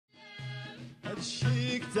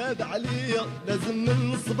الشي كتاب عليا لازم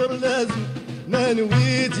نصبر لازم ما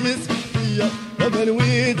نويت يسمح فيا ما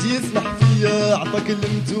نويت يسمح فيا عطاك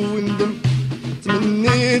لمت وندم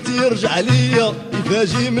تمنيت يرجع ليا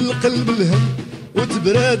يفاجي من القلب الهم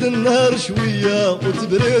وتبرد النار شوية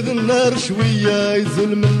وتبرد النار شوية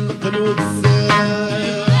يزول من القلوب الزايا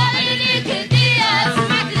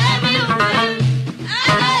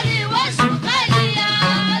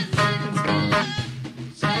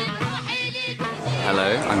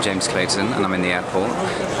Hello, I'm James Clayton and I'm in the airport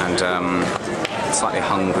and slightly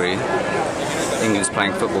hungry. England's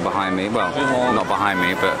playing football behind me, well, not behind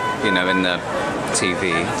me, but you know, in the TV.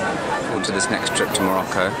 On to this next trip to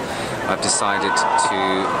Morocco. I've decided to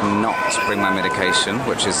not bring my medication,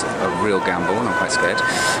 which is a real gamble and I'm quite scared,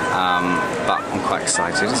 but I'm quite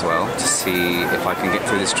excited as well to see if I can get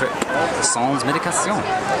through this trip sans médication.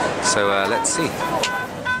 So let's see.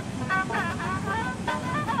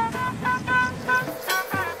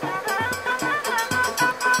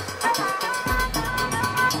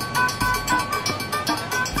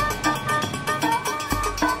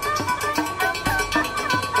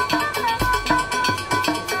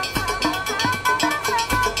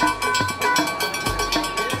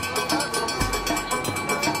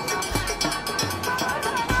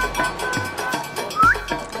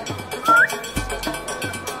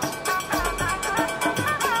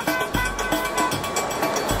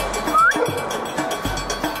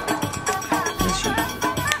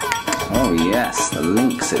 Oh yes, the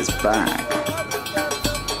lynx is back.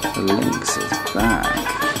 The lynx is back.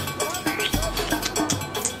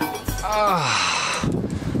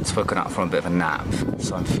 It's woken up from a bit of a nap,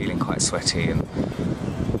 so I'm feeling quite sweaty and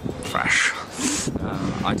fresh.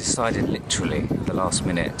 I decided literally at the last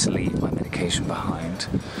minute to leave my medication behind,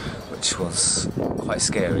 which was quite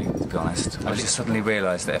scary, to be honest. I just suddenly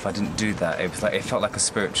realised that if I didn't do that, it felt like a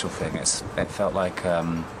spiritual thing. It felt like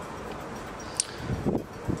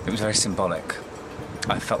it was very symbolic.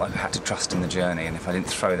 I felt like I had to trust in the journey, and if I didn't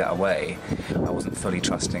throw that away, I wasn't fully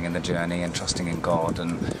trusting in the journey and trusting in God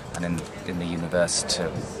and in the universe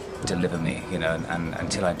to deliver me, you know. And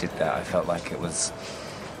until I did that, I felt like I was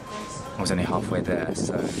only halfway there.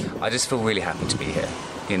 So I just feel really happy to be here,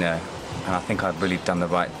 you know. And I think I've really done the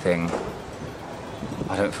right thing.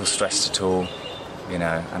 I don't feel stressed at all, you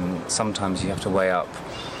know. And sometimes you have to weigh up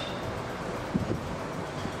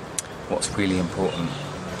what's really important.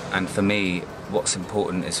 And for me, what's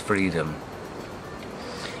important is freedom.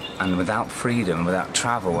 And without freedom, without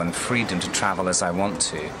travel and freedom to travel as I want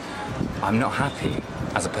to, I'm not happy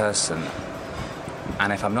as a person.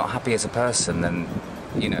 And if I'm not happy as a person, then,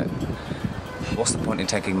 you know, what's the point in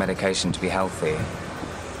taking medication to be healthy?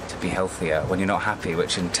 To be healthier when you're not happy,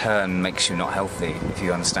 which in turn makes you not healthy, if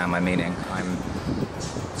you understand my meaning. I'm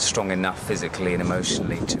strong enough physically and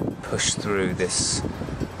emotionally to push through this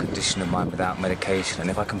condition of mine without medication, and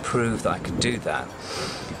if I can prove that I can do that,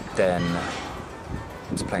 then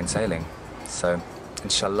it's plain sailing. So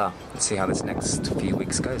inshallah, let's see how this next few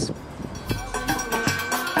weeks goes.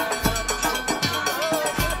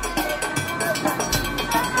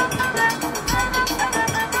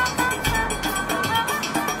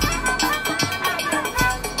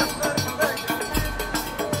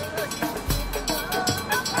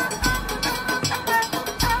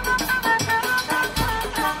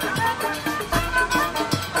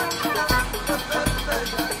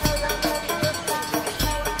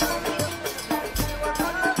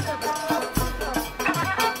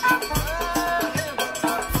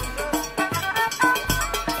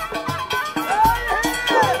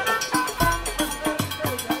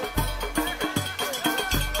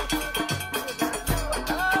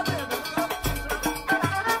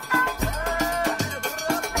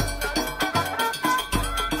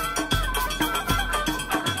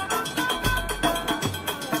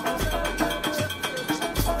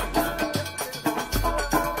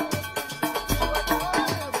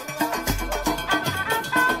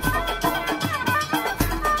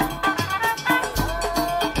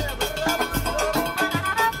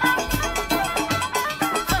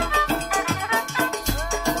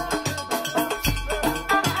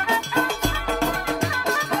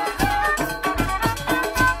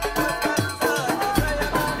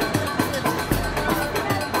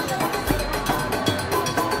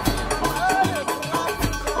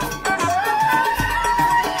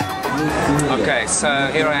 Okay, so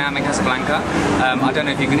here I am in Casablanca. I don't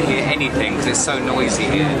know if you can hear anything because it's so noisy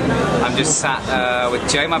here. I'm just sat with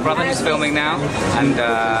Jay, my brother, who's filming now, and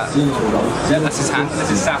that's his hand.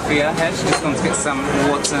 This is Safia. Just gone to get some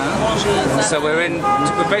water. So we're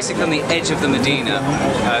basically on the edge of the Medina.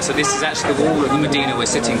 So this is actually the wall of the Medina we're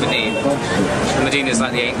sitting beneath. The Medina is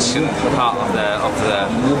like the ancient part of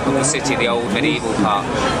the city, the old medieval part.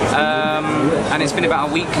 And it's been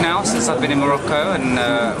about a week now since I've been in Morocco, and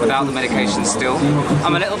without the medication still.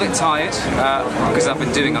 I'm a little bit tired because I've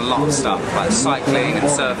been doing a lot of stuff like cycling and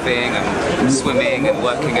surfing and swimming and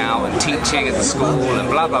working out and teaching at the school and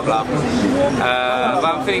blah blah blah. But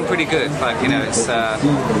I'm feeling pretty good. Like, you know, it's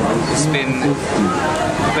been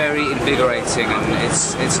very invigorating, and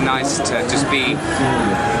it's nice to just be in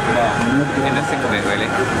the thick of it, really.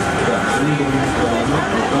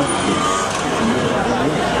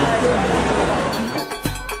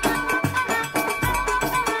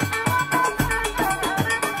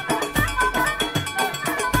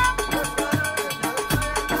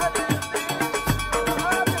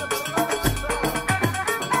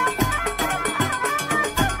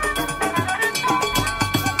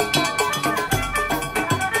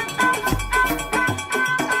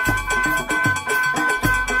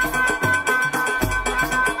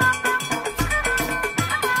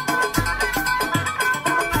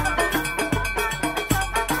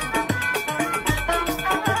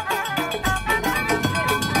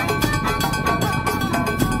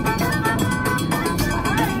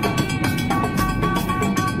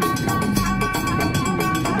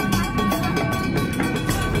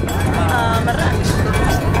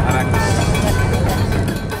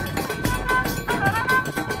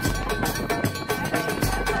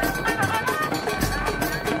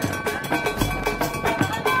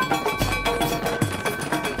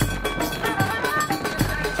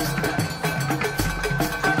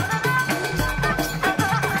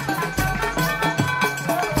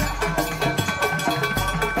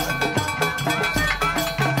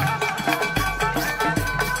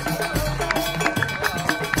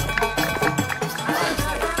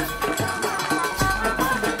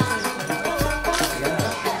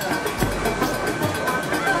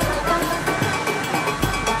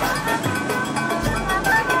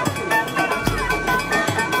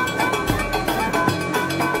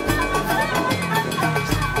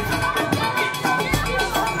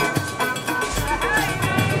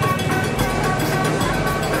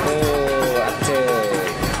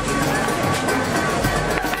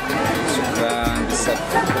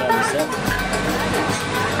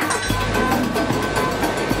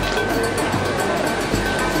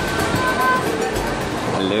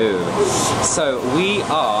 So we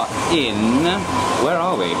are in, where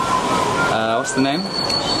are we? What's the name?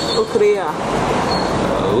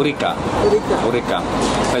 Urica.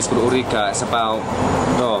 A place called Urica. It's about,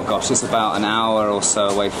 oh gosh, it's about an hour or so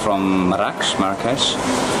away from Marrakesh.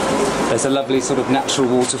 There's a lovely sort of natural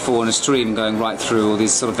waterfall and a stream going right through all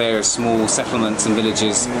these sort of various small settlements and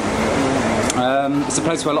villages. It's a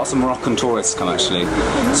place where lots of Moroccan tourists come, actually,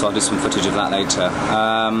 so I'll do some footage of that later.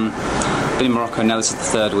 Been in Morocco now, this is the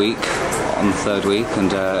third week,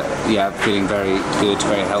 and yeah, feeling very good,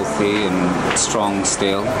 very healthy and strong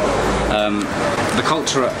still. The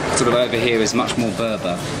culture sort of over here is much more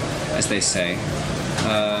Berber, as they say,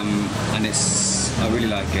 and I really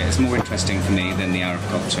like it. It's more interesting for me than the Arab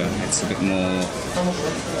culture. It's a bit more,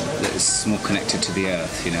 it's more connected to the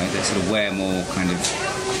earth, you know. They sort of wear more kind of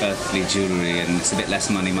earthly jewellery, and it's a bit less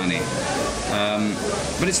money.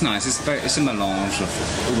 But it's nice. It's a melange of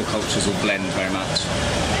all the cultures, all blend very much.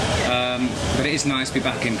 But it is nice to be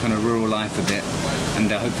back in kind of rural life a bit,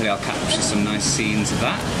 and hopefully I'll capture some nice scenes of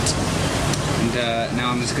that. And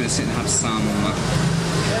now I'm just going to sit and have some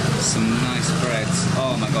nice breads.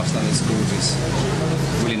 Oh my gosh, that looks gorgeous.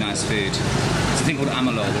 Really nice food. It's a thing called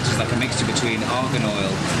amalo, which is like a mixture between argan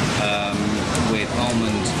oil with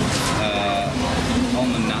almond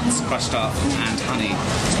nuts crushed up and honey.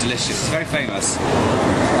 It's delicious. It's very famous.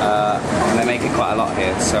 And they make it quite a lot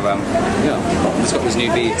here. So yeah, it's got these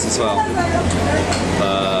new beads as well.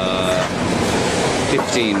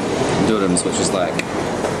 15 dirhams, which is like,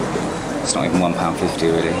 it's not even £1.50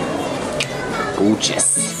 really. Gorgeous.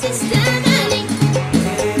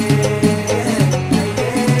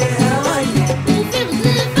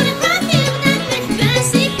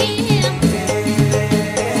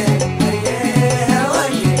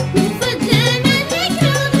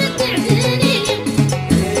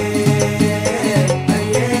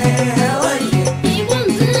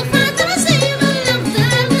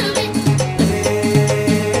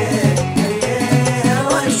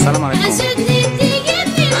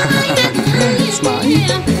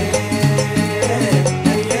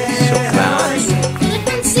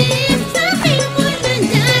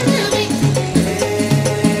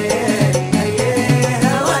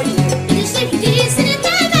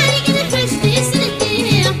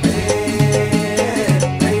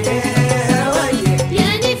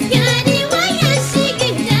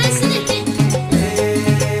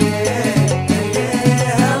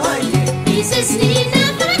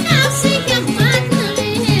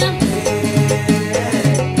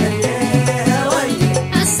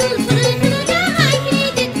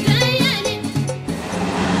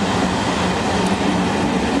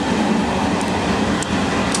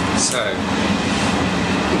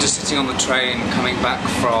 getting on the train coming back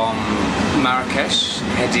from Marrakesh,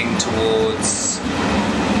 heading towards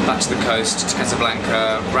back to the coast, to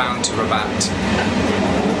Casablanca, round to Rabat,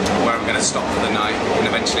 where I'm going to stop for the night and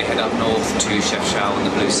eventually head up north to Chefchaouen in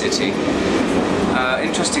the Blue City.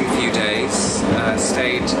 Interesting few days.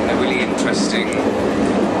 Stayed in a really interesting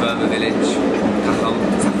Berber village,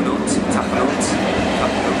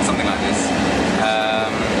 something like this,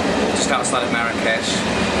 just outside of Marrakesh.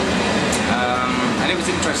 And it was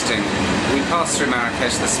interesting. We passed through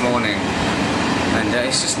Marrakesh this morning, and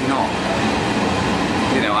it's just not,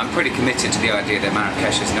 you know, I'm pretty committed to the idea that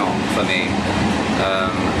Marrakesh is not for me.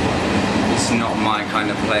 It's not my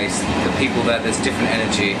kind of place. The people there's different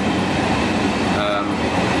energy.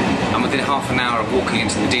 And within half an hour of walking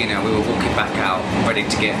into Medina, we were walking back out, ready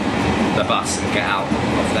to get the bus and get out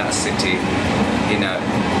of that city. You know,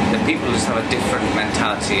 the people just have a different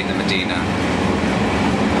mentality in the Medina.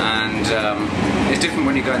 And it's different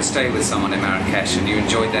when you go and stay with someone in Marrakesh and you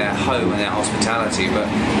enjoy their home and their hospitality, but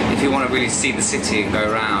if you want to really see the city and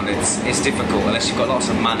go around, it's difficult unless you've got lots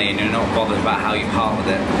of money and you're not bothered about how you part with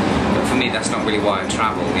it. But for me, that's not really why I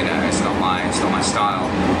travel, you know, it's not my style.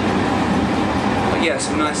 But yeah,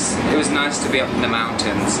 it was nice to be up in the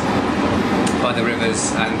mountains by the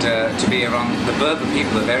rivers and to be around. The Berber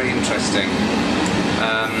people are very interesting.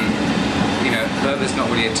 You know, Berber's not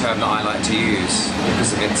really a term that I like to use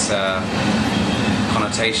because of its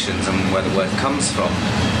connotations and where the word comes from.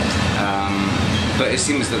 But it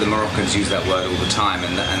seems that the Moroccans use that word all the time,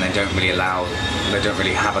 and they don't really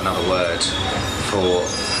have another word for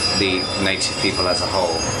the native people as a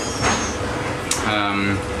whole.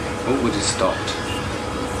 Oh, we just stopped.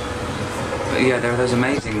 But yeah, there are those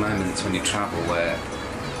amazing moments when you travel where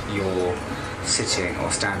you're sitting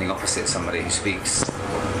or standing opposite somebody who speaks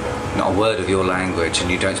not a word of your language and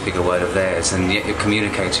you don't speak a word of theirs, and yet you're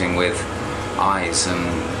communicating with eyes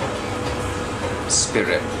and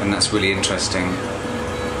spirit, and that's really interesting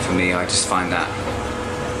for me. I just find that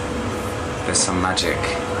there's some magic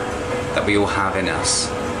that we all have in us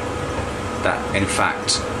that in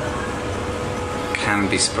fact can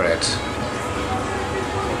be spread.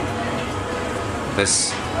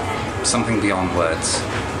 There's something beyond words,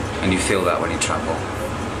 and you feel that when you travel.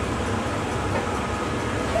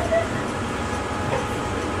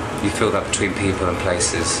 You feel that between people and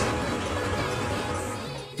places.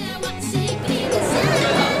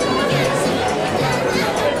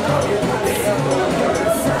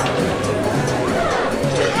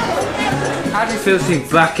 How do you feel to be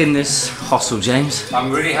back in this hostel, James?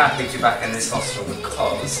 I'm really happy to be back in this hostel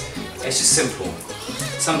because it's just simple.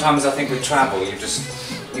 Sometimes I think with travel, you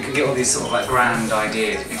can get all these sort of like grand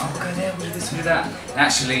ideas. You think, oh, we'll go there, we'll do this, we'll do that. And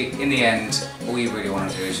actually, in the end, all you really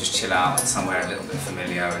want to do is just chill out somewhere a little bit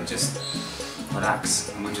familiar and just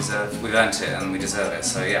relax. And we've earned it and we deserve it.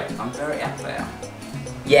 So yeah, I'm very happy there.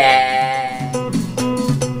 Yeah!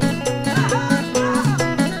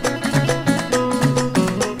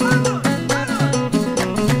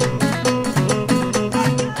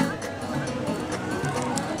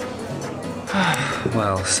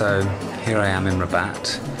 Well, so here I am in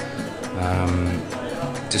Rabat,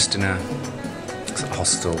 just in a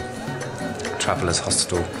hostel, traveller's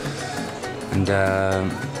hostel, and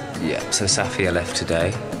yeah, so Safia left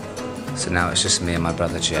today, so now it's just me and my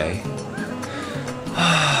brother Jay.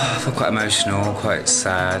 I feel quite emotional, quite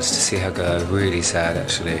sad to see her go, really sad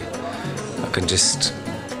actually. I can just,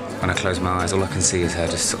 when I close my eyes, all I can see is her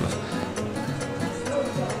just sort of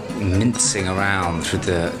mincing around through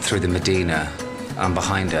the Medina. I'm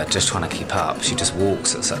behind her, just trying to keep up. She just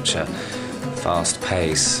walks at such a fast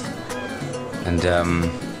pace, and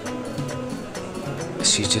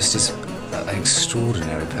she just is an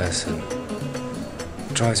extraordinary person.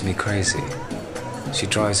 Drives me crazy. She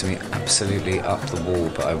drives me absolutely up the wall,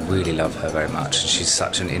 but I really love her very much. And she's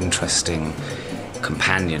such an interesting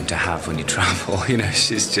companion to have when you travel. You know,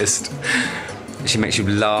 she makes you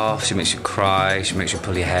laugh, she makes you cry, she makes you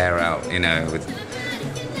pull your hair out. You know,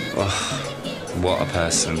 oh. What a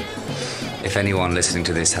person. If anyone listening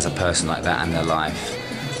to this has a person like that in their life,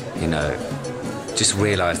 you know, just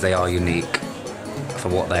realise they are unique for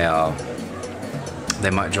what they are. They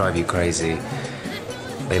might drive you crazy,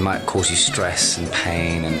 they might cause you stress and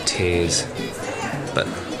pain and tears, but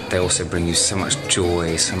they also bring you so much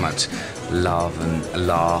joy, so much love and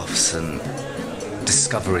laughs and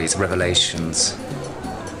discoveries, revelations,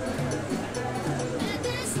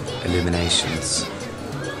 illuminations.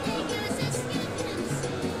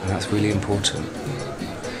 And that's really important.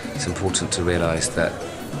 It's important to realise that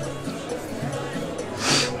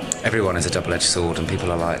everyone is a double-edged sword, and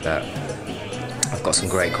people are like that. I've got some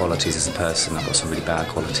great qualities as a person, I've got some really bad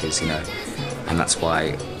qualities, you know. and that's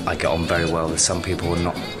why I get on very well with some people and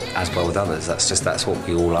not as well with others. That's what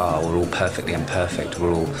we all are. We're all perfectly imperfect.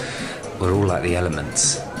 We're all like the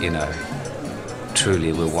elements, you know.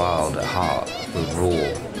 Truly, we're wild at heart. We're raw,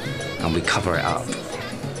 and we cover it up.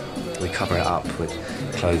 We cover it up with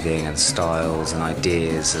clothing and styles and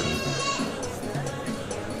ideas, and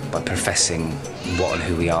by professing what and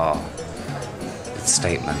who we are with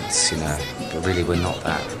statements, you know. But really, we're not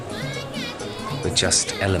that. We're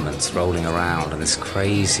just elements rolling around in this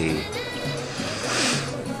crazy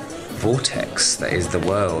vortex that is the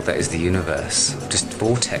world, that is the universe. Just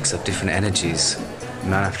vortex of different energies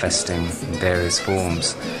manifesting in various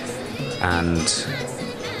forms. And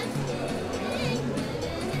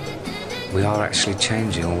we are actually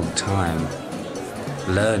changing all the time,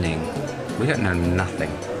 learning. We don't know nothing.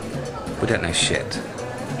 We don't know shit.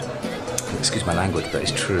 Excuse my language, but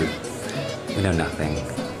it's true. We know nothing.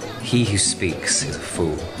 He who speaks is a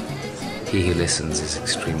fool. He who listens is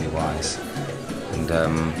extremely wise. And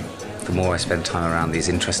the more I spend time around these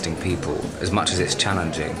interesting people, as much as it's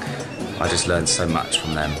challenging, I just learn so much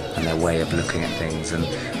from them and their way of looking at things. And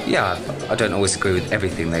yeah, I don't always agree with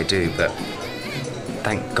everything they do, but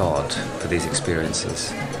thank God for these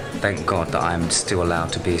experiences. Thank God that I'm still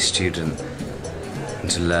allowed to be a student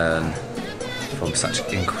and to learn from such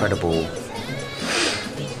incredible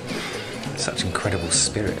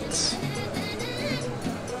spirits.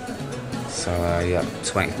 So yeah,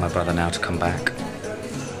 just waiting for my brother now to come back.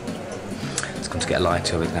 He's gone to get a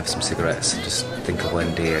lighter, we can have some cigarettes and just think of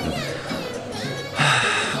Wendy and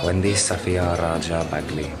Wendy Safia Raja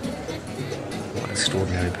Bagli. What an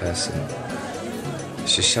extraordinary person.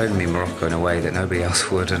 She's shown me Morocco in a way that nobody else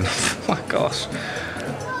would, and oh my gosh,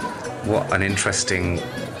 what an interesting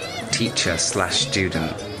teacher /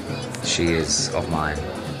 student she is of mine.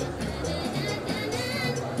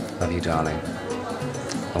 Love you, darling.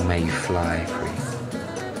 Or may you fly free.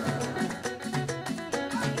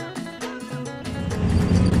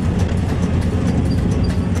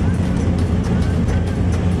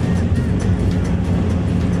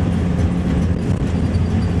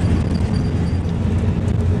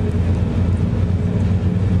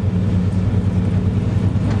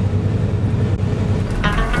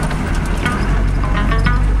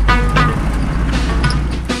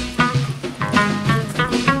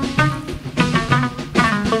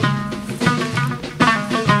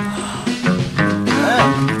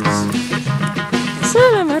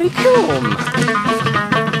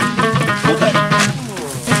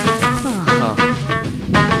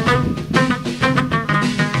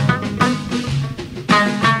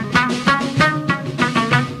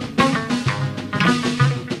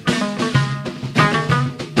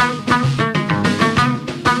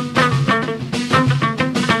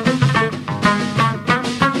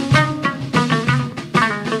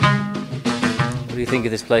 What do you think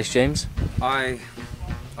of this place, James? I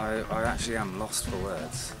actually am lost for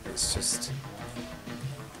words. It's just...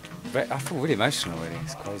 I feel really emotional, really.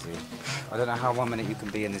 It's crazy. I don't know how 1 minute you can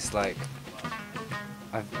be in this, like...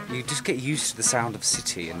 you just get used to the sound of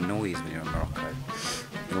city and noise when you're in Morocco,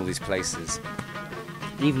 in all these places.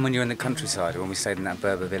 Even when you're in the countryside, or when we stayed in that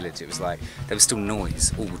Berber village, it was like, there was still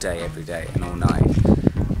noise all day, every day, and all night.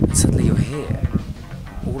 And suddenly you're here.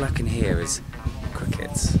 All I can hear is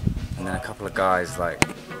crickets, and then a couple of guys, like,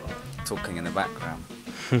 talking in the background.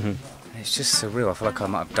 It's just surreal. I feel like I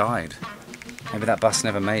might have died. Maybe that bus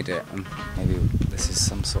never made it, and maybe this is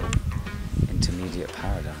some sort of intermediate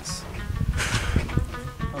paradise.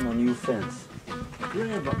 On a new fence.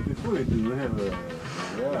 Yeah, but before it didn't have a...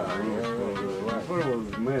 before it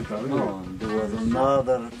was metal. No, there was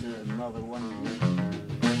another one.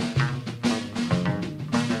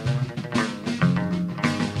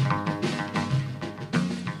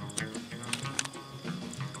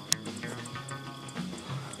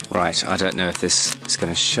 Right, I don't know if this is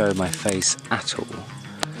going to show my face at all.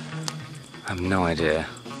 I have no idea.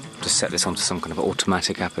 Just set this onto some kind of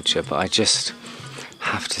automatic aperture, but I just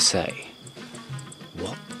have to say,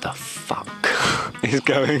 what the fuck is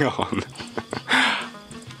going on?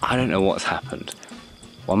 I don't know what's happened.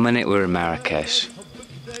 1 minute we're in Marrakesh,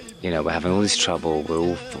 you know, we're having all this trouble, we're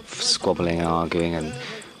all squabbling and arguing and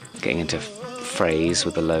getting into frays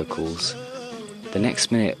with the locals. The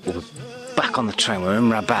next minute we're back on the train, we're in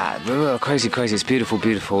Rabat, crazy, it's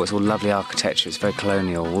beautiful, it's all lovely architecture, it's very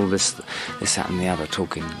colonial, all this, that and the other,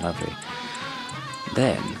 talking lovely.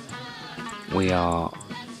 Then we are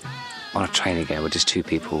on a train again with just two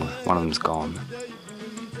people, one of them's gone.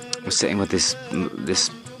 We're sitting with this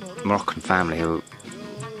Moroccan family who,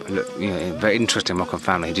 you know, a very interesting Moroccan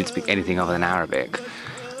family who didn't speak anything other than Arabic,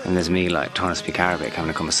 and there's me like trying to speak Arabic, having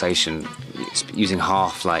a conversation, using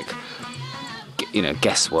half like you know,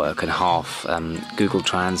 guesswork and half Google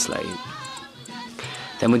Translate.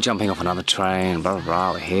 Then we're jumping off another train, blah blah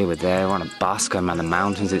blah, we're here, we're there, we're on a bus going around the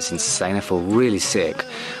mountains, it's insane, I feel really sick.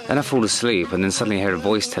 Then I fall asleep and then suddenly I hear a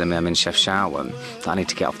voice telling me I'm in Chef Shower, that I need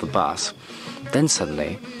to get off the bus. Then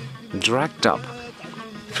suddenly, I'm dragged up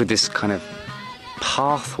through this kind of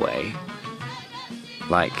pathway,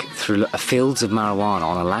 like through fields of marijuana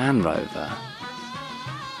on a Land Rover,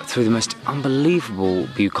 through the most unbelievable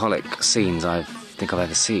bucolic scenes I think I've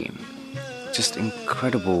ever seen. Just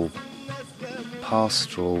incredible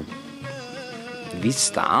pastoral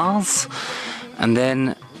vistas. And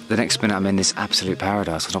then the next minute I'm in this absolute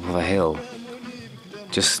paradise on top of a hill,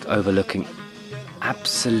 just overlooking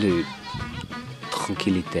absolute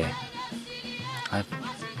tranquilité.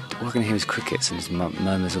 All I can hear is crickets and just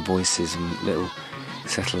murmurs of voices and little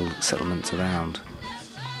settlements around.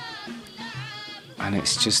 And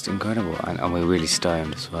it's just incredible. And we're really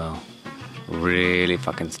stoned as well. Really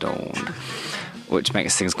fucking stoned. Which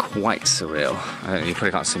makes things quite surreal. You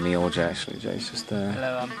probably can't see me or Jay actually. Jay's just there.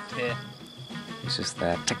 Hello, I'm here. He's just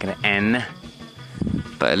there, taking it in.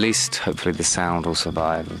 But at least, hopefully, the sound will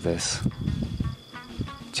survive of this.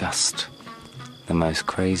 Just the most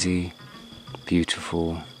crazy,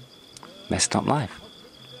 beautiful, messed up life.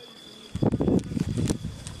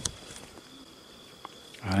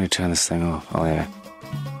 How do you turn this thing off? Oh yeah.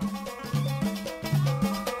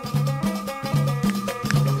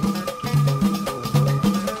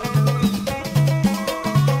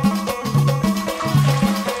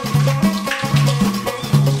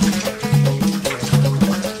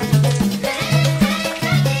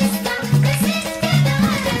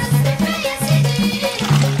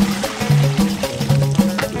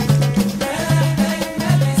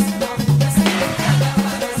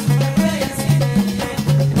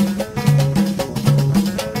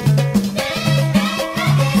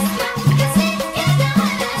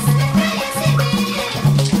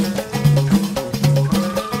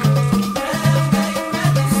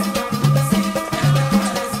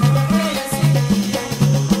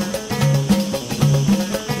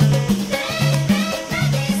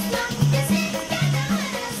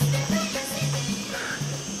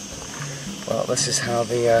 Well, this is how I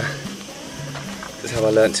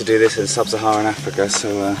learnt to do this in sub-Saharan Africa,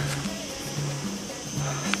 so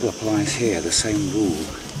still applies here, the same rule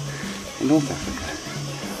in North Africa,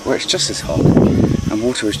 where it's just as hot and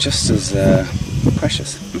water is just as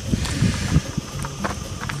precious.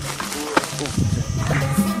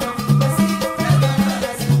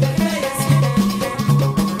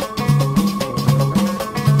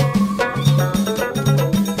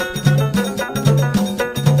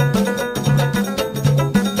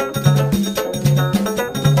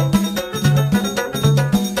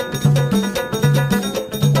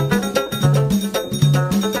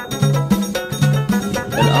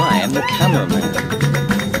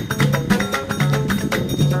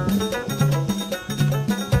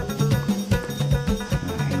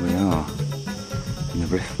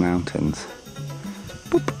 Mountains.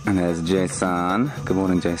 Boop. And there's Jason. Good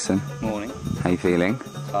morning, Jason. Morning. How you feeling?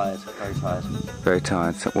 Tired, very tired. Very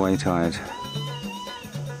tired. So why are you tired?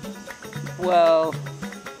 Well,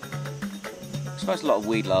 I smoked a lot of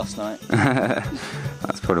weed last night.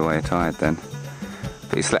 That's probably why you're tired then.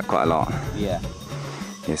 But you slept quite a lot. Yeah.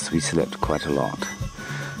 Yes, we slept quite a lot.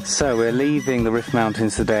 So we're leaving the Rift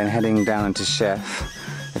Mountains today and heading down into Chef,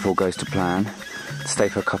 if all goes to plan. Stay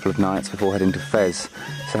for a couple of nights before heading to Fez.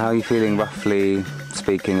 So how are you feeling, roughly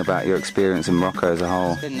speaking, about your experience in Morocco as a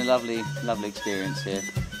whole? It's been a lovely experience here.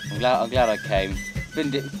 I'm glad I came. It's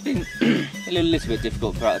been a little bit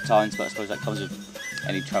difficult throughout the times, but I suppose that comes with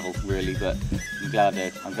any travel really. But I'm glad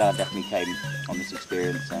I definitely came on this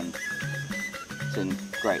experience, and it's been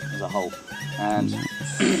great as a whole. And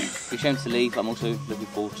it's a shame to leave. I'm also looking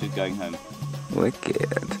forward to going home.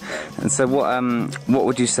 Wicked. And so what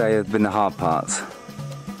would you say have been the hard parts?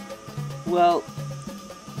 Well,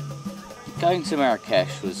 going to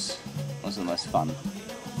Marrakesh wasn't the most fun.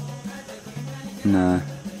 No,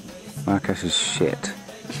 Marrakesh is shit.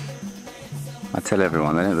 I tell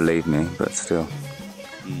everyone, they don't believe me, but still.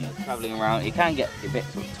 Travelling around, it can get a bit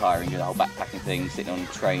sort of tiring, the whole backpacking thing, sitting on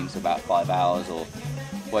trains for about 5 hours or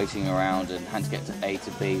waiting around and having to get to A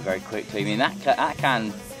to B very quickly. I mean, that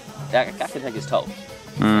can take its toll.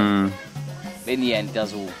 In the end, it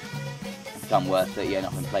does all become worth it. You end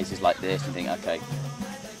up in places like this and think, okay,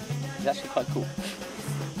 it's actually quite cool.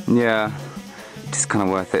 Yeah, it's kind of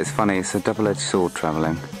worth it. It's funny, it's a double-edged sword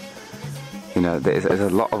travelling. You know, there's a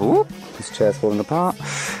lot of... Whoop, this chair's falling apart.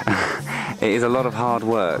 It is a lot of hard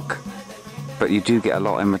work, but you do get a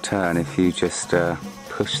lot in return if you just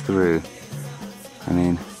push through. I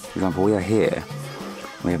mean, for example, we are here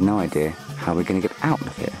We have no idea how we're going to get out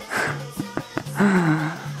of here.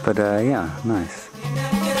 But yeah, nice.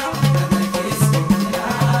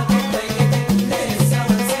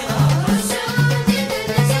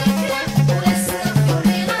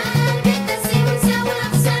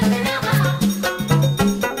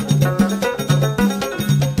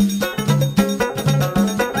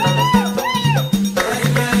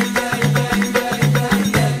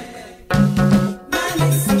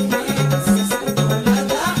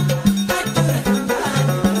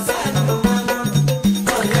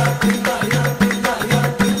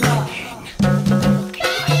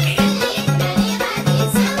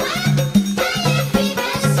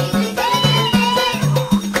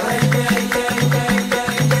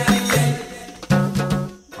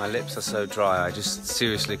 Lips are so dry, I just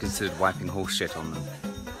seriously considered wiping horse shit on them.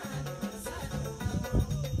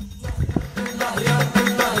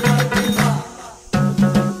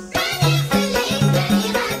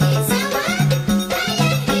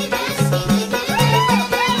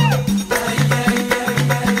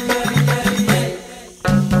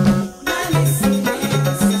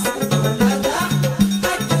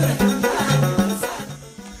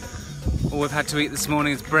 All we've had to eat this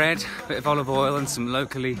morning is bread, a bit of olive oil and some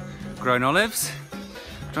locally grown olives.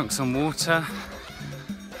 Drunk some water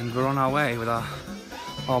and we're on our way with our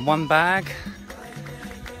one bag,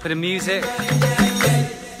 bit of music.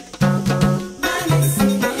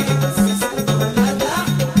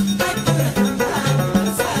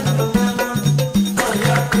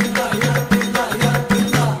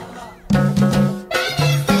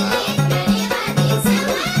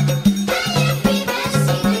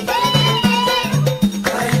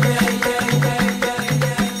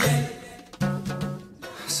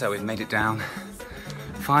 So we've made it down,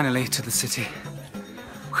 finally, to the city.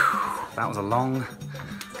 Whew, that was a long,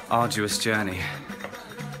 arduous journey,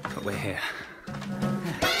 but we're here.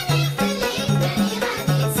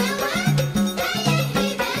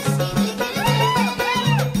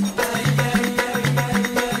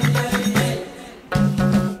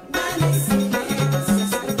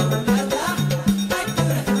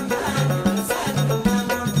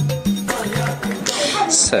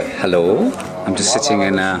 So, hello. I'm just sitting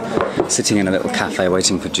in a little cafe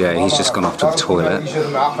waiting for Jay. He's just gone off to the toilet.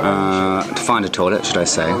 To find a toilet, should I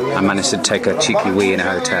say. I managed to take a cheeky wee in a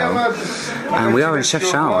hotel. And we are in Chef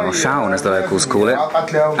Shawan, or Shawan as the locals call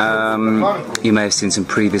it. You may have seen some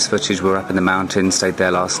previous footage. We were up in the mountains, stayed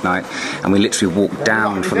there last night, and we literally walked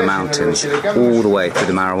down from the mountains all the way through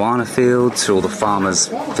the marijuana fields, through all the farmers'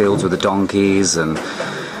 fields with the donkeys and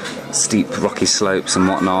steep rocky slopes and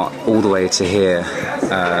whatnot, all the way to here,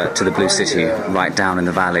 to the Blue City, right down in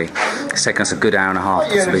the valley. It's taken us a good hour and a half,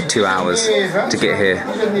 possibly 2 hours to get here,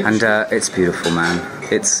 and it's beautiful, man.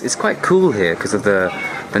 It's quite cool here because of the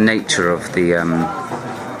nature of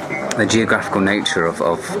the geographical nature of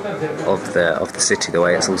the city, the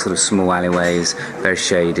way it's all sort of small alleyways, very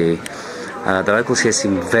shady. The locals here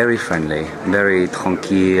seem very friendly, very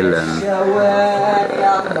tranquille, and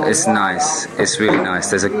it's nice. It's really nice.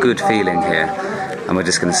 There's a good feeling here, and we're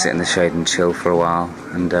just going to sit in the shade and chill for a while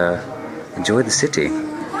and enjoy the city.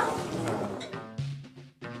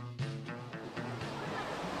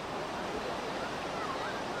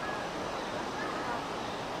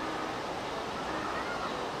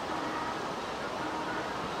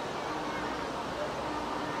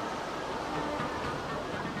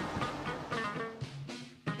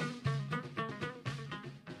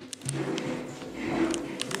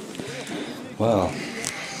 Well,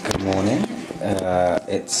 good morning.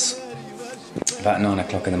 It's about 9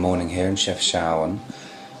 o'clock in the morning here in Chef Shawan.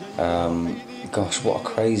 Gosh, what a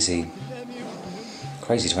crazy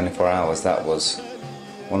 24 hours that was.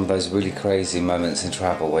 One of those really crazy moments in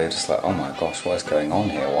travel where you're just like, oh my gosh, what is going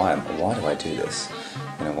on here? Why do I do this?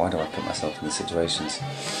 You know, why do I put myself in these situations?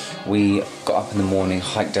 We got up in the morning,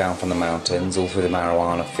 hiked down from the mountains, all through the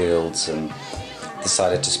marijuana fields, and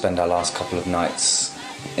decided to spend our last couple of nights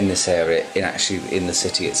in this area, in the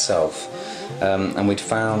city itself. And we'd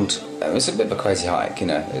found, it was a bit of a crazy hike, you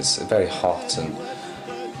know, it's very hot, and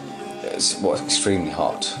it's extremely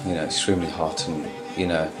hot, you know, and, you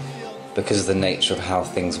know, because of the nature of how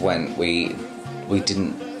things went, we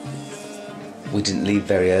didn't leave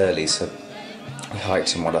very early, so we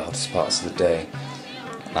hiked in one of the hottest parts of the day.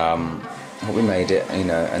 But we made it, you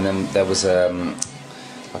know, and then there was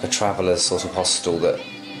like a traveller's sort of hostel that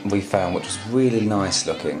we found, which was really nice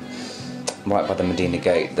looking, right by the Medina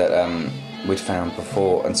Gate, that we'd found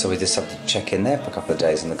before, and so we decided to check in there for a couple of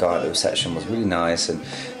days, and the guy at the reception was really nice and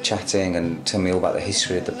chatting and telling me all about the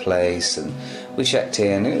history of the place, and we checked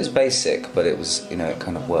in. It was basic, but it was, you know, it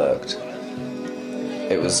kind of worked.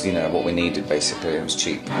 it was, you know, what we needed basically. It was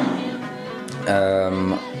cheap.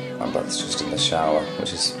 My brother's just in the shower,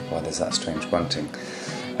 which is why there's that strange grunting.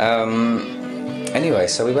 Anyway,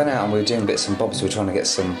 so we went out and we were doing bits and bobs. We were trying to get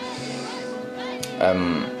some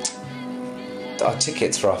our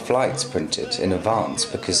tickets for our flights printed in advance,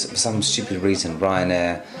 because for some stupid reason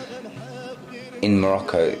Ryanair in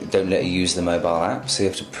Morocco don't let you use the mobile app, so you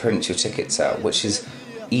have to print your tickets out, which is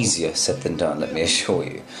easier said than done, let me assure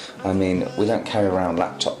you. I mean, we don't carry around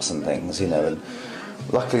laptops and things, you know, and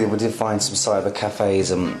luckily we did find some cyber cafes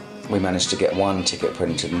and we managed to get one ticket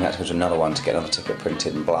printed and we had to go to another one to get another ticket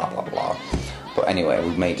printed and blah blah blah. But anyway,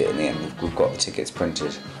 we made it in the end. We've got the tickets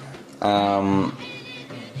printed. And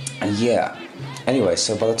yeah, anyway,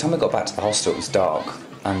 so by the time we got back to the hostel it was dark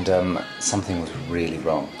and something was really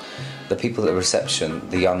wrong. The people at the reception,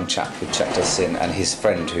 the young chap who checked us in and his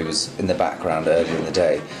friend who was in the background earlier in the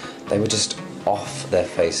day, they were just off their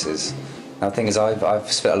faces. Now the thing is,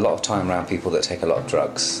 I've spent a lot of time around people that take a lot of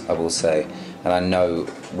drugs, I will say, and I know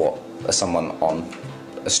what someone on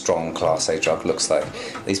a strong Class A drug looks like.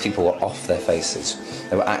 These people were off their faces.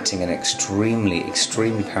 They were acting in an extremely,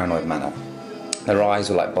 extremely paranoid manner. Their eyes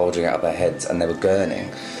were like bulging out of their heads and they were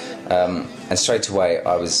gurning. And straight away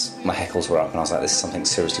my heckles were up and I was like, there's something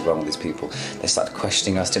seriously wrong with these people. They started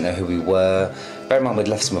questioning us, didn't know who we were. Bear in mind we'd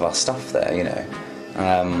left some of our stuff there, you know.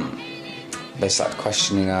 They started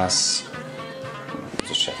questioning us.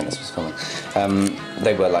 Just checking this was filming.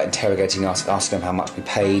 They were like interrogating us, asking them how much we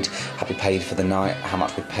paid, have we paid for the night, how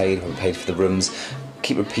much we paid, have we paid for the rooms.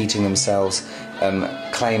 Keep repeating themselves,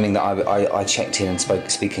 claiming that I checked in and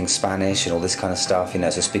speaking Spanish and all this kind of stuff, you know,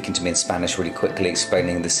 so speaking to me in Spanish really quickly,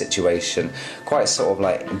 explaining the situation, quite sort of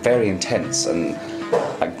like very intense and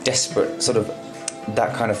like desperate, sort of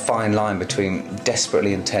that kind of fine line between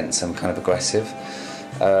desperately intense and kind of aggressive.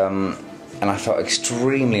 And I felt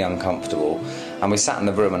extremely uncomfortable. And we sat in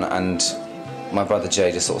the room and my brother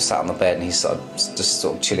Jay just sort of sat on the bed and he started just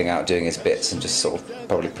sort of chilling out, doing his bits and just sort of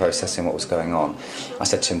probably processing what was going on. I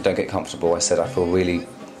said to him, don't get comfortable. I said, I feel really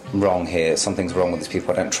wrong here. Something's wrong with these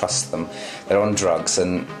people. I don't trust them. They're on drugs,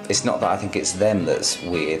 and it's not that I think it's them that's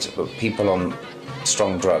weird, but people on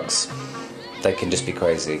strong drugs, they can just be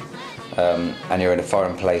crazy. And you're in a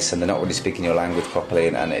foreign place and they're not really speaking your language properly,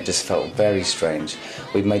 and it just felt very strange.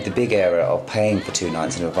 We'd made the big error of paying for 2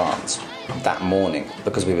 nights in advance that morning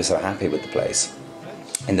because we were so happy with the place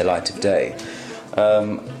in the light of day.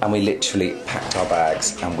 And we literally packed our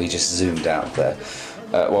bags and we just zoomed out there.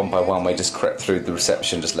 One by one we just crept through the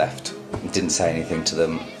reception, just left, didn't say anything to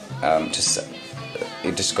them, it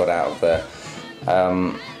just got out of there.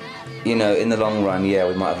 You know, in the long run, yeah,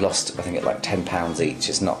 we might have lost, I think, at like £10 each.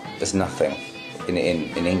 It's nothing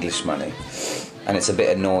in English money, and it's a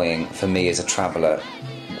bit annoying for me as a traveller.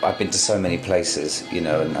 I've been to so many places, you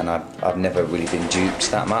know, and I've never really been duped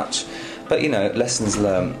that much. But you know, lessons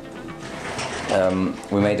learned.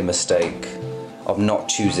 We made a mistake of not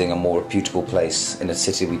choosing a more reputable place in a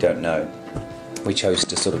city we don't know. We chose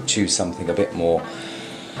to sort of choose something a bit more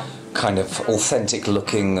kind of authentic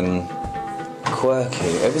looking and quirky.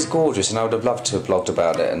 It was gorgeous and I would have loved to have blogged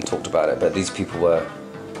about it and talked about it, but these people were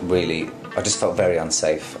really, I just felt very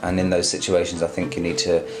unsafe, and in those situations I think you need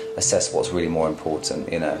to assess what's really more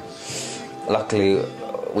important, you know. Luckily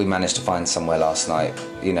we managed to find somewhere last night,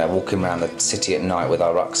 you know, walking around the city at night with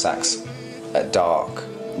our rucksacks at dark,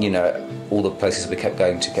 you know, all the places we kept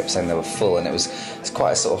going to kept saying they were full, and it's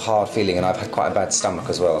quite a sort of hard feeling, and I've had quite a bad stomach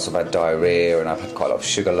as well, so I've had diarrhea and I've had quite a lot of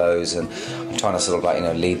sugar lows, and I'm trying to sort of like, you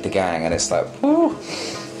know, lead the gang, and it's like, whoo,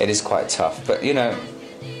 it is quite tough, but you know,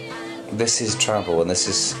 this is travel, and this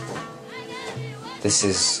is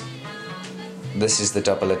the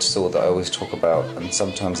double-edged sword that I always talk about, and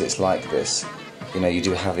sometimes it's like this, you know, you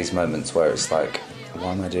do have these moments where it's like,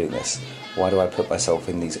 why am I doing this? Why do I put myself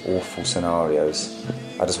in these awful scenarios?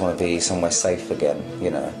 I just want to be somewhere safe again, you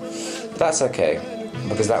know. But that's okay,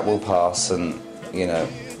 because that will pass, and, you know,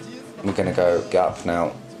 we're going to get up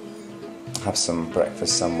now, have some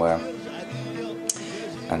breakfast somewhere,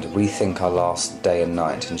 and rethink our last day and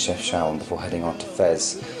night in Chefchaouen before heading on to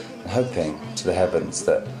Fez, and hoping to the heavens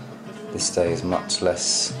that this day is much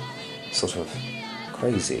less sort of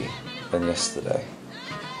crazy than yesterday.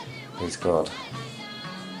 Please God.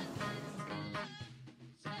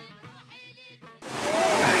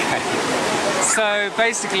 So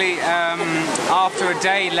basically, after a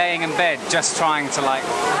day laying in bed, just trying to like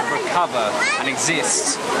recover and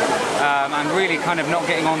exist, and really kind of not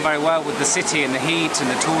getting on very well with the city and the heat and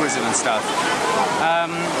the tourism and stuff,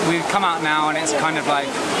 we've come out now and it's kind of like,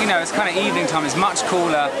 you know, it's kind of evening time, it's much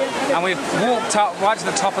cooler, and we've walked up right to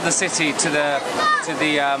the top of the city, to the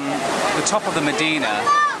top of the Medina,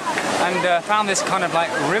 and found this kind of like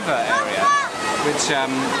river area, which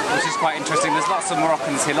is quite interesting. There's lots of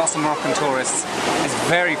Moroccans here, lots of Moroccan tourists. It's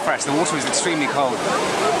very fresh. The water is extremely cold,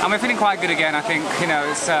 and we're feeling quite good again. I think, you know,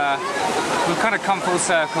 it's we've kind of come full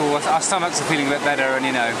circle. Our stomachs are feeling a bit better, and,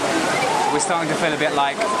 you know, we're starting to feel a bit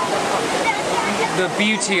like the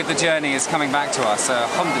beauty of the journey is coming back to us. So,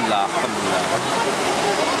 alhamdulillah, alhamdulillah.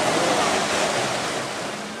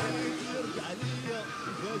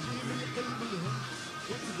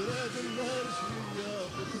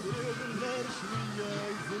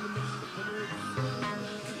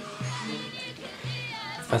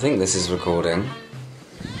 I think this is recording.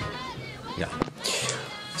 Yeah.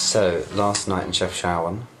 So, last night in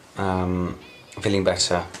Chefchaouen, feeling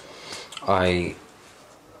better. I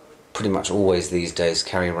pretty much always these days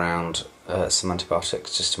carry around some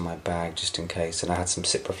antibiotics just in my bag, just in case, and I had some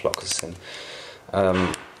ciprofloxacin,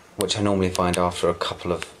 which I normally find after a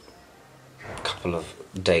couple of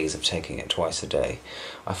days of taking it twice a day.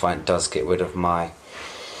 I find it does get rid of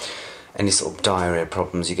any sort of diarrhea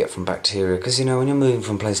problems you get from bacteria, because, you know, when you're moving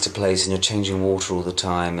from place to place and you're changing water all the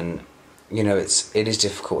time, and, you know, it is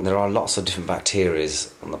difficult, and there are lots of different bacteria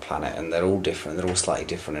on the planet, and they're all different, they're all slightly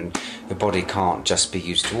different, and your body can't just be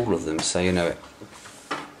used to all of them. So, you know,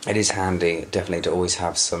 it is handy definitely to always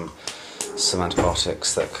have some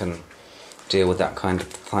antibiotics that can deal with that kind of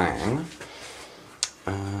thing.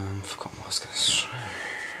 Forgot what I was going to say.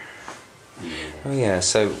 Oh yeah,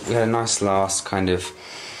 so we had a nice last kind of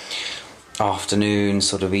afternoon,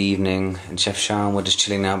 sort of evening in Chefchaouen. We're just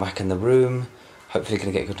chilling now back in the room. Hopefully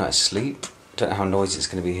going to get a good night's sleep. Don't know how noisy it's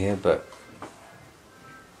going to be here, but,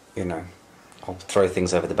 you know, I'll throw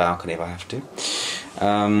things over the balcony if I have to.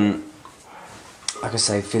 Like I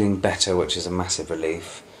say, feeling better, which is a massive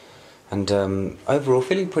relief. And overall,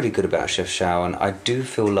 feeling pretty good about Chefchaouen. I do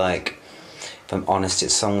feel like, if I'm honest,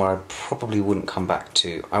 it's somewhere I probably wouldn't come back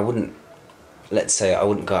to. Let's say I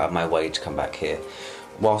wouldn't go out of my way to come back here.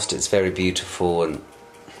 Whilst it's very beautiful and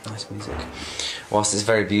nice music, whilst it's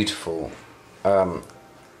very beautiful, and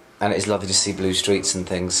it's lovely to see blue streets and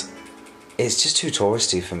things, it's just too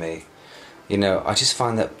touristy for me. You know, I just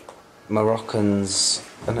find that Moroccans,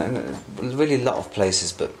 and really a lot of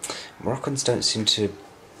places, but Moroccans don't seem to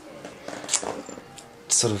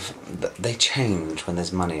sort of, they change when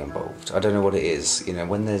there's money involved. I don't know what it is. You know,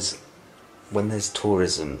 when there's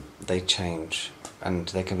tourism, they change, and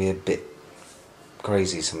they can be a bit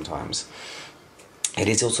crazy sometimes. It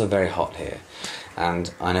is also very hot here,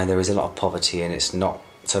 and I know there is a lot of poverty, and it's not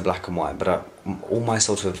so black and white, but all my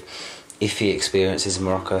sort of iffy experiences in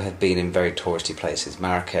Morocco have been in very touristy places,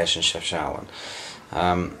 Marrakesh and Chefchaouen.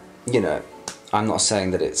 You know, I'm not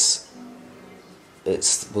saying that it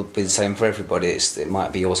will be the same for everybody. It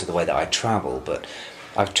might be also the way that I travel, but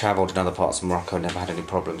I've travelled in other parts of Morocco and never had any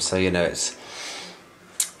problems. So, you know, it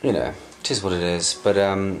is what it is. But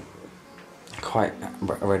quite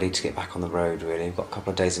ready to get back on the road, really. I've got a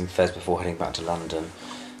couple of days in Fez before heading back to London.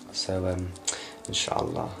 So,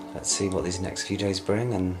 inshallah, let's see what these next few days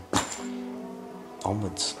bring, and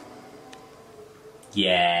onwards.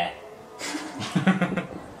 Yeah.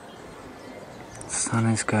 Sun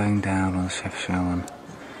is going down on Chefchaouen.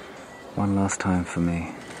 One last time for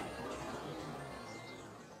me.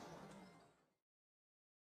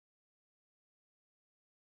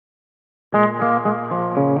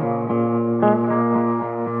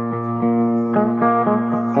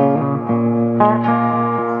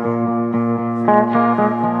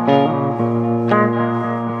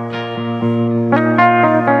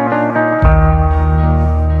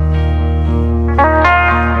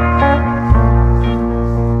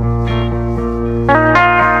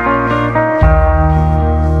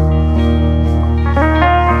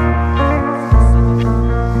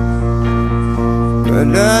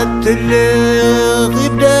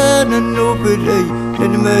 غدان النوبلي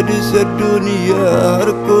المدس الدنيا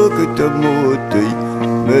هركوك تموتي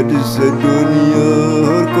مدس الدنيا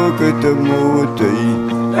هركوك تموتي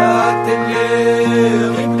لا تلي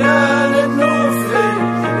غدان النوبلي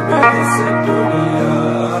المدس الدنيا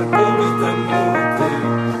هركوك تموتي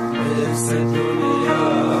مدس الدنيا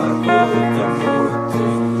هركوك تموتي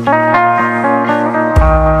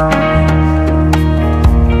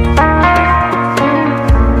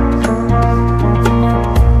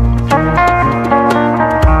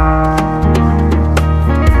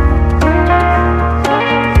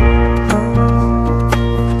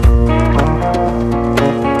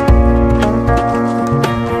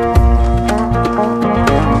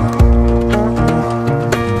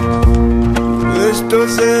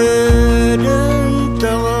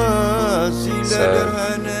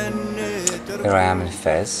Here I am in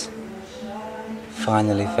Fez.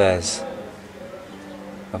 Finally Fez.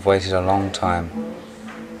 I've waited a long time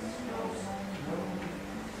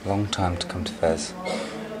to come to Fez.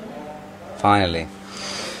 Finally.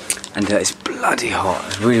 And it's bloody hot.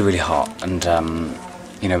 It's really, really hot. And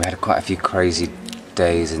you know, we had quite a few crazy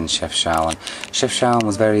days in Chefchaouen. Chefchaouen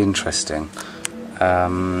was very interesting.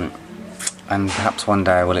 And perhaps one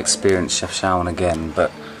day I will experience Chefchaouen again,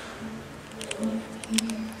 but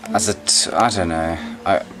I don't know,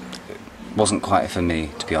 it wasn't quite for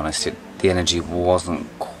me, to be honest. The energy wasn't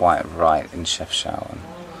quite right in Chefchaouen.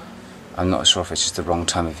 I'm not sure if it's just the wrong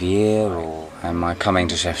time of year, or my coming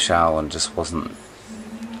to Chefchaouen just wasn't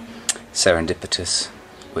serendipitous,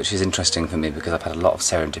 which is interesting for me because I've had a lot of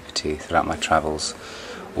serendipity throughout my travels.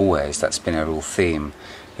 Always, that's been a real theme,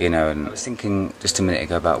 you know. And I was thinking just a minute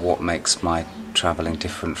ago about what makes my travelling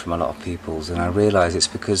different from a lot of people's, and I realise it's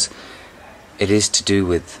because it is to do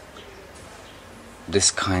with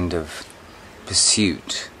this kind of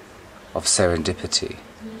pursuit of serendipity.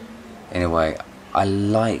 In a way, I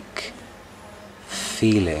like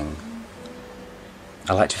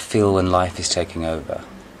to feel when life is taking over.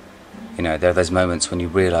 You know, there are those moments when you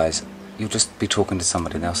realise you'll just be talking to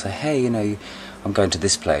somebody and they'll say, hey, you know, I'm going to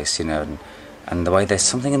this place, you know, and the way there's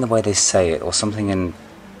something in the way they say it, or something in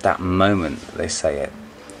that moment that they say it,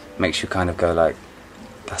 makes you kind of go like,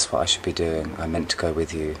 that's what I should be doing, I meant to go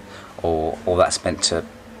with you, or that's meant to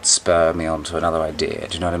spur me on to another idea.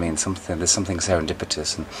 Do you know what I mean? There's something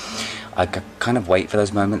serendipitous, and I kind of wait for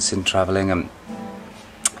those moments in travelling. And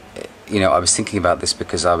you know, I was thinking about this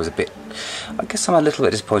because I guess I'm a little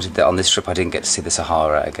bit disappointed that on this trip I didn't get to see the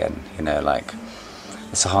Sahara again. You know, like,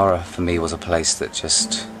 the Sahara for me was a place that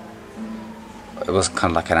just, it was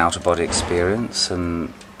kind of like an out-of-body experience,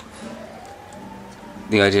 and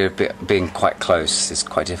the idea of being quite close is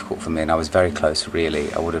quite difficult for me, and I was very close,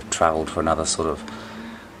 really. I would have travelled for another sort of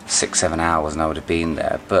 6-7 hours and I would have been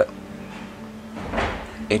there, but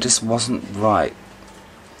it just wasn't right.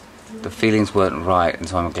 The feelings weren't right, and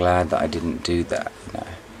so I'm glad that I didn't do that, you know.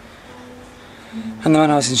 And then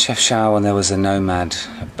when I was in Chefchaouen, there was a nomad,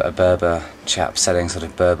 a Berber chap selling sort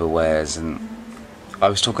of Berber wares, and I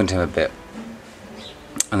was talking to him a bit.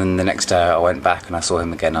 And then the next day I went back and I saw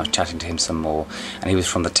him again. I was chatting to him some more, and he was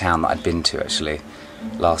from the town that I'd been to actually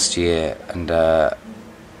last year, and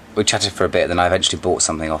we chatted for a bit. Then I eventually bought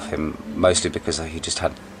something off him, mostly because he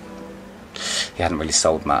hadn't really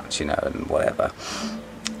sold much, you know, and whatever.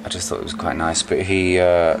 I just thought it was quite nice. But he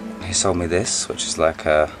sold me this, which is like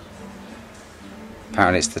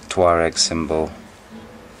apparently it's the Tuareg symbol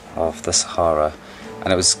of the Sahara,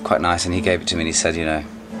 and it was quite nice. And he gave it to me and he said, you know,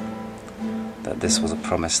 that this was a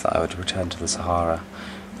promise that I would return to the Sahara,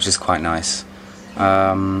 which is quite nice.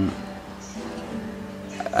 And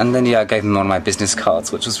then, yeah, I gave him one of my business cards,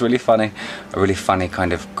 which was really funny. A really funny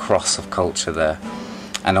kind of cross of culture there.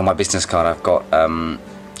 And on my business card I've got a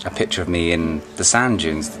picture of me in the sand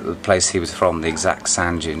dunes, the place he was from, the exact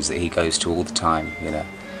sand dunes that he goes to all the time, you know,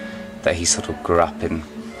 that he sort of grew up in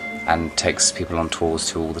and takes people on tours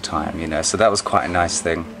to all the time, you know. So that was quite a nice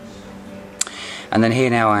thing. And then here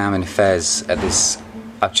now I am in Fez at this,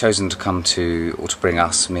 I've chosen to come to, or to bring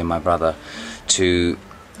us, me and my brother, to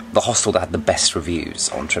the hostel that had the best reviews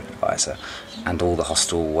on TripAdvisor and all the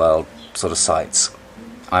hostel world sort of sites.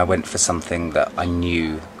 I went for something that I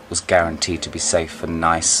knew was guaranteed to be safe and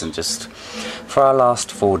nice, and just for our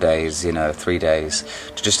last 4 days, you know, 3 days,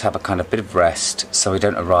 to just have a kind of bit of rest so we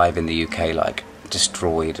don't arrive in the UK like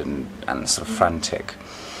destroyed and sort of frantic.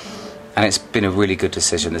 And it's been a really good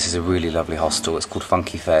decision. This is a really lovely hostel. It's called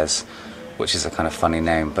Funky Fez, which is a kind of funny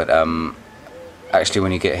name, but actually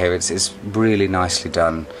when you get here it's really nicely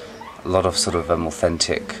done. A lot of sort of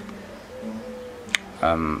authentic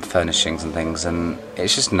furnishings and things, and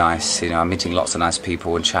it's just nice, you know. I'm meeting lots of nice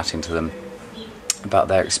people and chatting to them about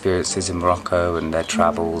their experiences in Morocco and their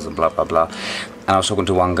travels and blah blah blah. And I was talking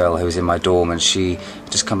to one girl who was in my dorm, and she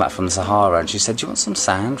just come back from the Sahara, and she said, do you want some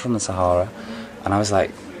sand from the Sahara? And I was like,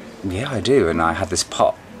 yeah, I do. And I had this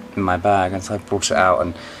pot in my bag, and so I brought it out,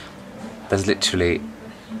 and there's literally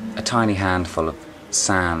a tiny handful of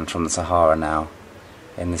sand from the Sahara now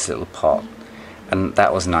in this little pot, and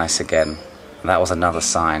that was nice again. And that was another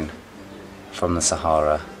sign from the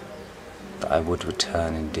Sahara that I would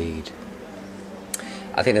return indeed.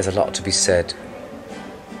 I think there's a lot to be said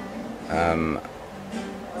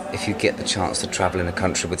if you get the chance to travel in a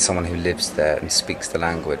country with someone who lives there and speaks the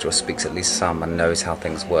language, or speaks at least some, and knows how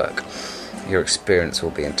things work. Your experience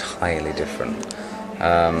will be entirely different.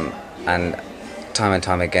 And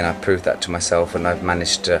time again I've proved that to myself, and I've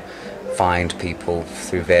managed to find people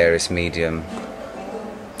through various medium,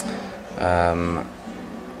 and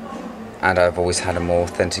I've always had a more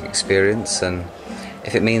authentic experience. And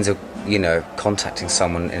if it means, you know, contacting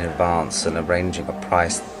someone in advance and arranging a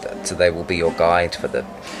price that they will be your guide for the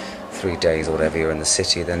 3 days or whatever you're in the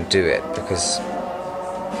city, then do it, because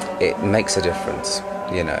it makes a difference,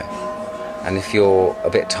 you know. And if you're a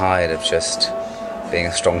bit tired of just being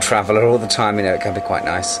a strong traveller all the time, you know, it can be quite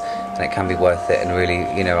nice and it can be worth it. And really,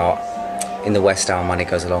 you know, in the West our money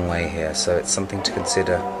goes a long way here, so it's something to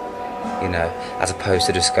consider, you know, as opposed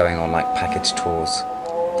to just going on like package tours.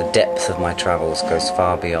 The depth of my travels goes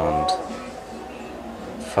far beyond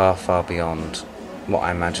what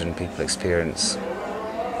I imagine people experience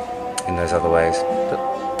in those other ways. But,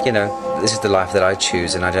 you know, this is the life that I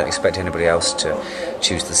choose, and I don't expect anybody else to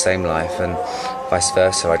choose the same life, and vice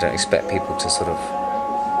versa. I don't expect people to sort of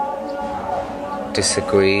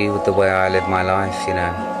disagree with the way I live my life, you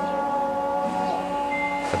know.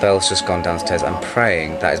 The bell's just gone downstairs. I'm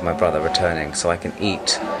praying that is my brother returning so I can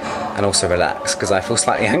eat and also relax, because I feel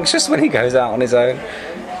slightly anxious when he goes out on his own,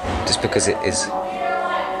 just because it is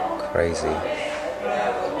crazy.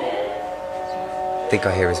 I think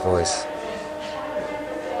I hear his voice.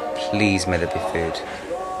 Please may there be food.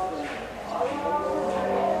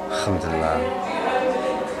 Alhamdulillah.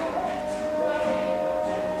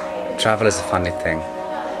 Travel is a funny thing,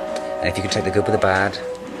 and if you can take the good with the bad,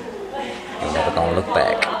 you're never gonna look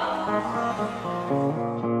back.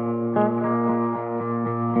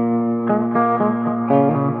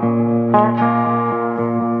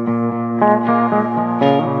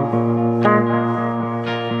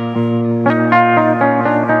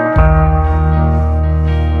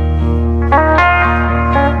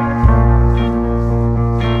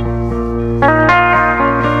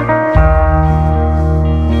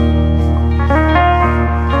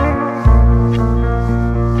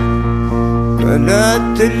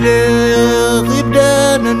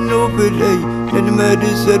 غيبدان النوبلي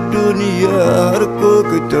لنمارس الدنيا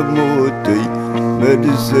هركوك تموتي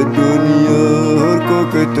مارس الدنيا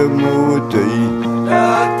هركوك تموتي لا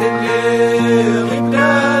تلي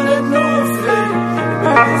غيبدان النوبلي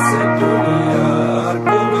لنمارس الدنيا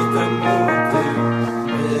هركوك تموتي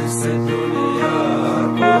مارس الدنيا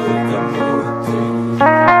هركوك تموتي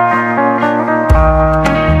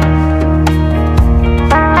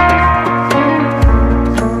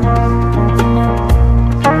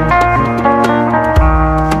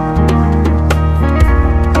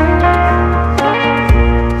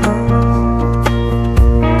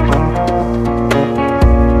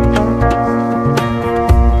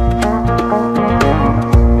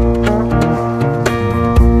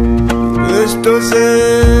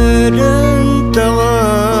سيدن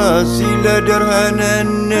تغاسي لا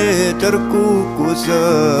درهنن تركو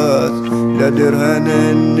كوساس لا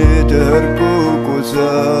درهنن تركو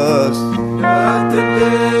كوساس لا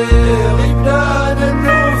تلي غيبدان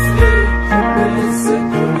النوفلي بس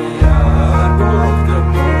الدنيا هركوك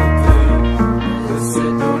تموتي بس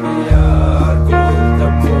الدنيا هركوك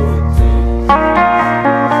تموتي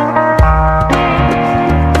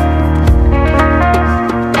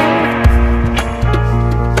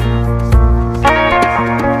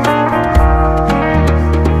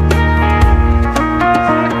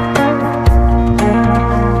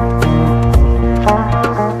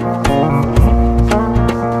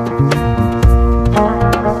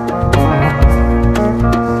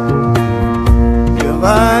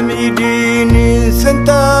ديني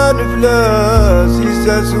سنتان فلاس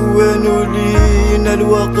ساسوينو لينا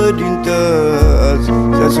الوقت انتاز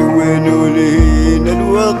ساسوينو لينا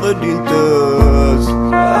الوقت انتاز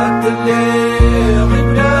اللي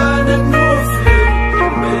غبران النور